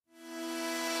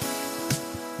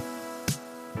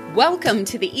Welcome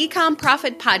to the Ecom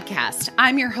Profit Podcast.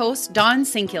 I'm your host, Dawn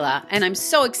Sinkula, and I'm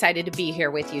so excited to be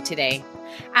here with you today.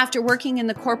 After working in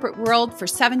the corporate world for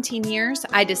 17 years,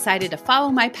 I decided to follow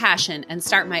my passion and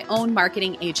start my own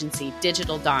marketing agency,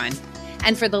 Digital Dawn.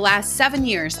 And for the last 7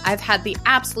 years, I've had the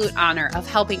absolute honor of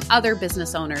helping other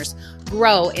business owners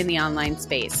grow in the online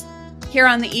space. Here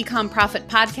on the Ecom Profit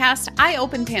Podcast, I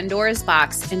open Pandora's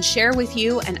box and share with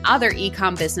you and other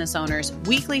ecom business owners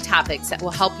weekly topics that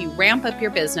will help you ramp up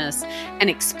your business and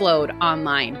explode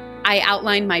online. I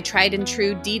outline my tried and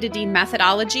true D2D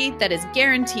methodology that is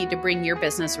guaranteed to bring your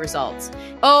business results.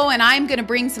 Oh, and I'm going to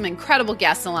bring some incredible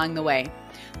guests along the way.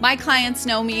 My clients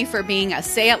know me for being a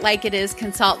say-it-like-it-is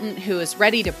consultant who is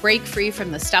ready to break free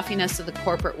from the stuffiness of the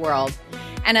corporate world.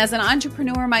 And as an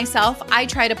entrepreneur myself, I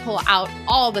try to pull out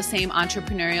all the same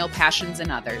entrepreneurial passions in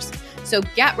others. So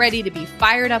get ready to be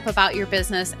fired up about your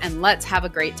business and let's have a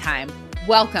great time.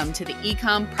 Welcome to the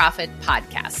Ecom Profit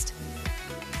Podcast.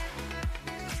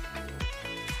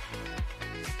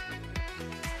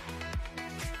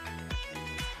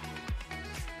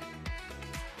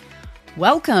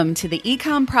 Welcome to the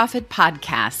Ecom Profit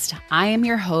Podcast. I am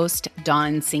your host,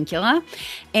 Dawn Sinkula,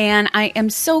 and I am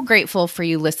so grateful for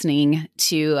you listening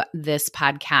to this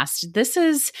podcast. This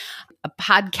is a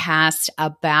podcast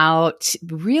about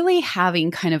really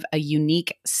having kind of a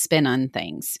unique spin on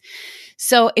things.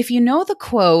 So if you know the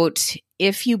quote,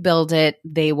 "If you build it,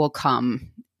 they will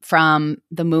come," from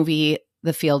the movie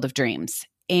The Field of Dreams.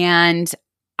 And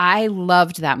I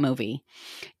loved that movie.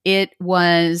 It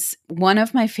was one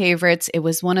of my favorites. It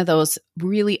was one of those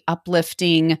really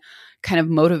uplifting, kind of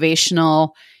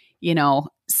motivational,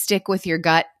 stick with your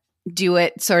gut, do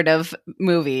it sort of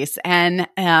movies. And,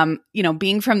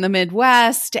 being from the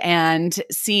Midwest and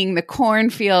seeing the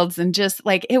cornfields and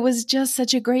it was just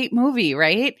such a great movie,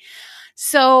 right?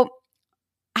 So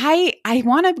I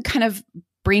want to kind of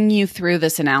bring you through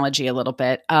this analogy a little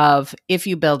bit of if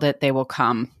you build it, they will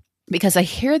come. Because I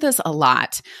hear this a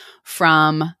lot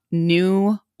from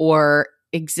new or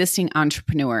existing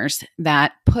entrepreneurs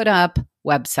that put up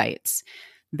websites.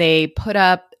 They put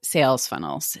up sales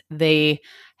funnels. They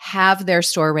have their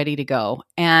store ready to go.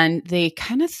 And they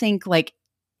kind of think like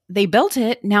they built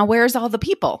it. Now, where's all the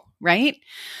people, right?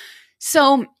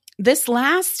 So this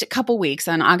last couple weeks,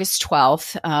 on August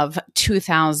 12th of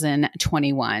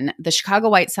 2021, the Chicago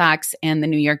White Sox and the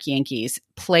New York Yankees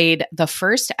played the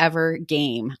first ever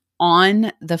game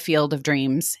on the Field of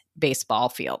Dreams baseball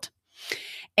field.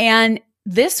 And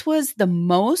this was the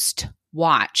most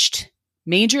watched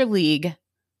Major League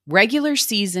regular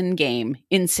season game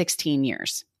in 16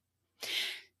 years.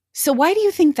 So why do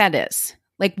you think that is?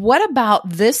 What about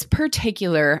this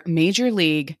particular Major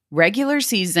League regular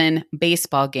season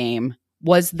baseball game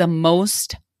was the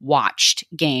most watched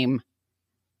game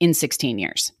in 16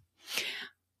 years?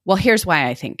 Well, here's why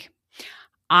I think.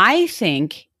 I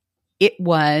think it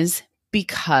was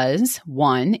because,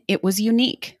 one, it was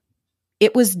unique.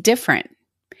 It was different.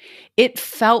 It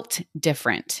felt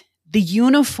different. The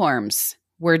uniforms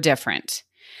were different.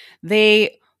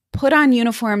 They put on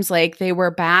uniforms like they were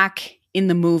back in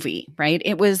the movie, right?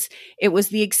 It was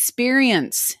the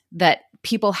experience that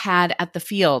people had at the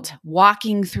field,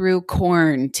 walking through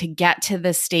corn to get to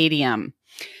the stadium,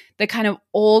 the kind of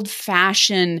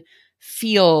old-fashioned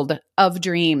field of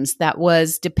dreams that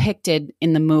was depicted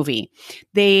in the movie.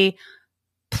 They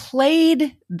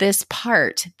played this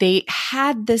part. They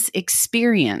had this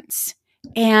experience,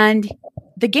 and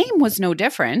the game was no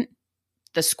different.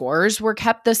 The scores were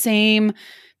kept the same.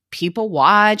 People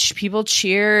watched, people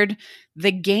cheered.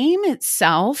 The game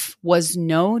itself was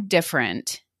no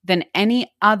different than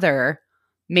any other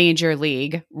Major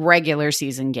League regular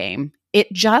season game.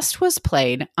 It just was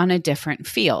played on a different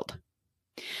field.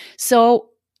 So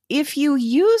if you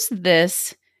use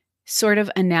this sort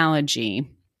of analogy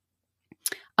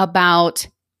about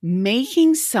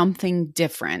making something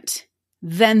different,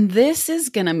 then this is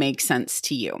going to make sense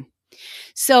to you.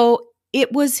 So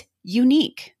it was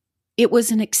unique. It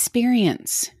was an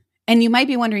experience. And you might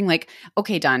be wondering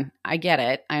okay, Dawn, I get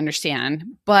it. I understand.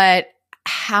 But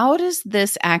how does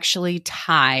this actually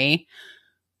tie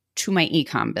to my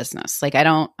ecom business?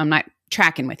 I'm not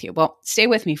tracking with you. Well, stay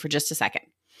with me for just a second.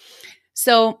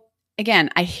 So again,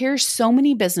 I hear so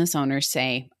many business owners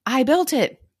say, I built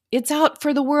it. It's out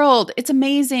for the world. It's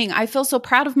amazing. I feel so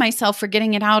proud of myself for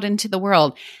getting it out into the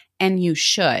world. And you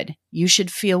should. You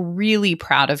should feel really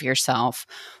proud of yourself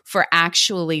for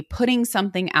actually putting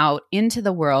something out into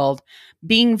the world,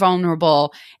 being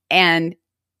vulnerable, and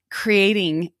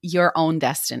creating your own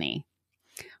destiny.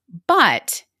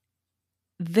 But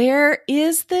there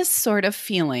is this sort of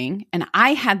feeling, and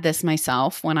I had this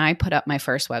myself when I put up my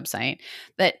first website,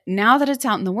 that now that it's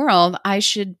out in the world, I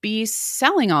should be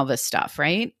selling all this stuff,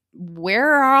 right?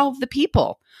 Where are all the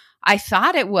people? I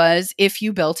thought it was, if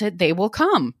you built it, they will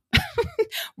come.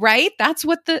 Right? That's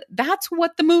what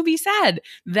the movie said.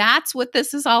 That's what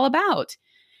this is all about.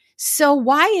 So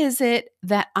why is it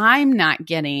that I'm not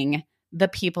getting the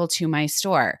people to my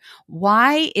store?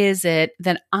 Why is it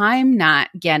that I'm not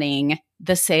getting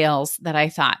the sales that I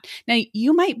thought? Now,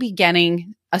 you might be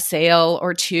getting a sale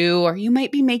or two, or you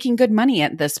might be making good money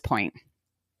at this point.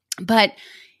 But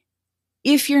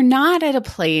if you're not at a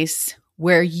place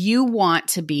where you want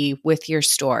to be with your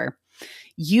store,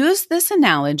 use this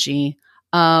analogy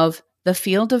of the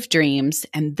Field of Dreams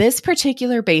and this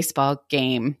particular baseball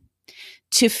game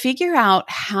to figure out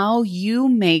how you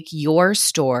make your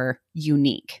store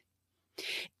unique.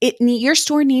 Your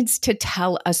store needs to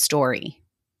tell a story.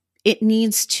 It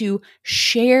needs to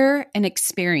share an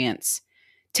experience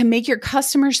to make your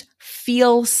customers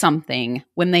feel something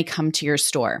when they come to your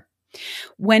store.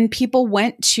 When people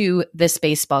went to this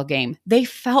baseball game, they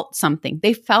felt something.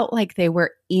 They felt like they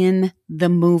were in the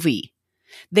movie.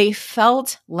 They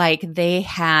felt like they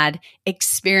had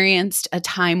experienced a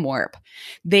time warp.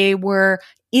 They were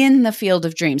in the Field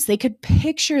of Dreams. They could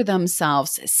picture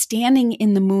themselves standing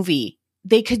in the movie.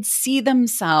 They could see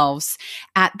themselves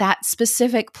at that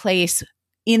specific place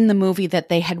in the movie that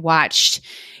they had watched.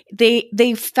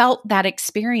 They felt that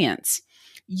experience.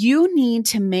 You need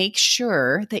to make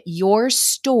sure that your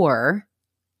store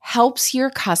helps your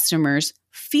customers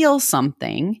feel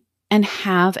something and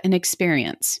have an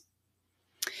experience.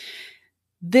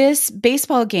 This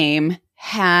baseball game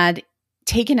had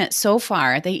taken it so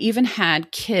far. They even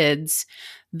had kids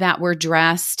that were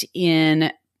dressed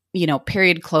in,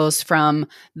 period clothes from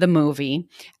the movie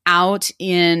out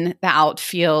in the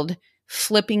outfield,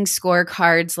 flipping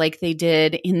scorecards like they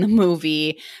did in the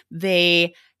movie.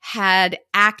 They had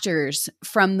actors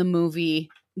from the movie,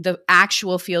 the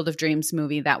actual Field of Dreams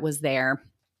movie that was there,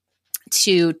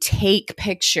 to take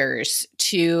pictures,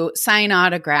 to sign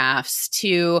autographs,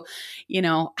 to,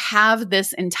 have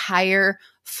this entire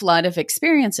flood of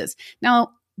experiences.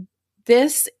 Now,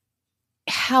 this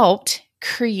helped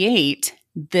create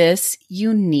this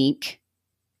unique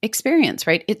experience,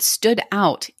 right? It stood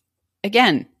out.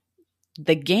 Again,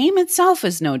 the game itself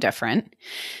is no different.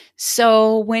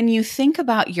 So when you think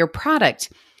about your product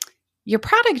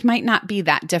might not be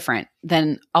that different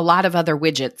than a lot of other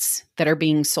widgets that are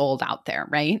being sold out there,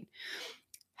 right?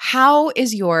 How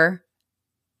is your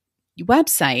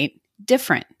website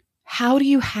different? How do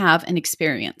you have an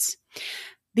experience?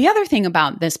 The other thing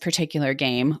about this particular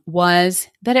game was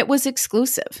that it was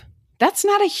exclusive. That's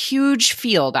not a huge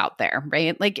field out there,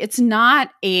 right? Like it's not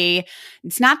the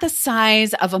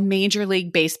size of a Major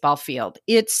League Baseball field.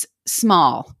 It's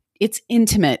small. It's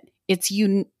intimate. It's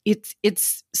unique.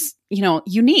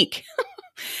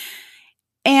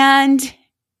 And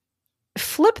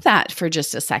flip that for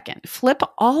just a second. Flip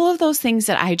all of those things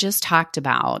that I just talked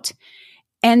about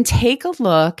and take a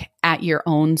look at your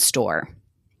own store.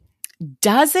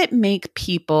 Does it make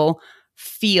people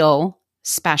feel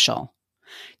special?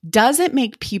 Does it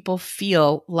make people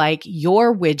feel like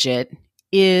your widget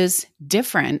is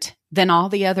different than all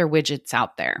the other widgets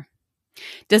out there?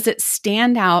 Does it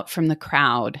stand out from the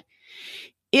crowd?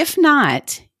 If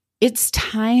not, it's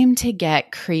time to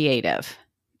get creative.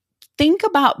 Think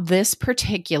about this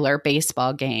particular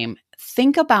baseball game.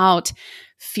 Think about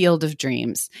Field of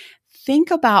Dreams.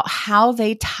 Think about how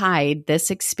they tied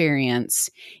this experience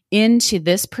into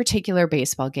this particular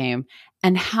baseball game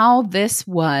and how this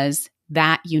was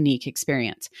that unique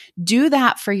experience. Do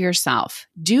that for yourself.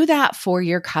 Do that for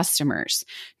your customers.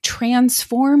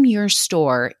 Transform your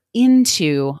store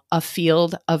into a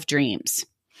Field of Dreams.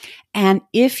 And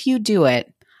if you do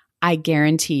it, I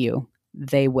guarantee you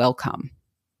they will come.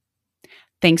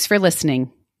 Thanks for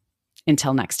listening.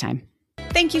 Until next time.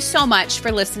 Thank you so much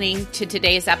for listening to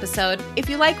today's episode. If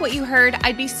you like what you heard,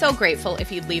 I'd be so grateful if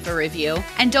you'd leave a review.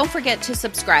 And don't forget to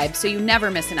subscribe so you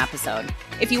never miss an episode.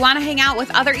 If you want to hang out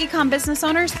with other e-com business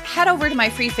owners, head over to my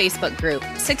free Facebook group,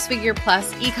 6-Figure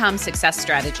Plus E-com Success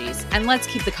Strategies, and let's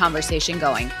keep the conversation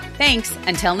going. Thanks.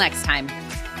 Until next time.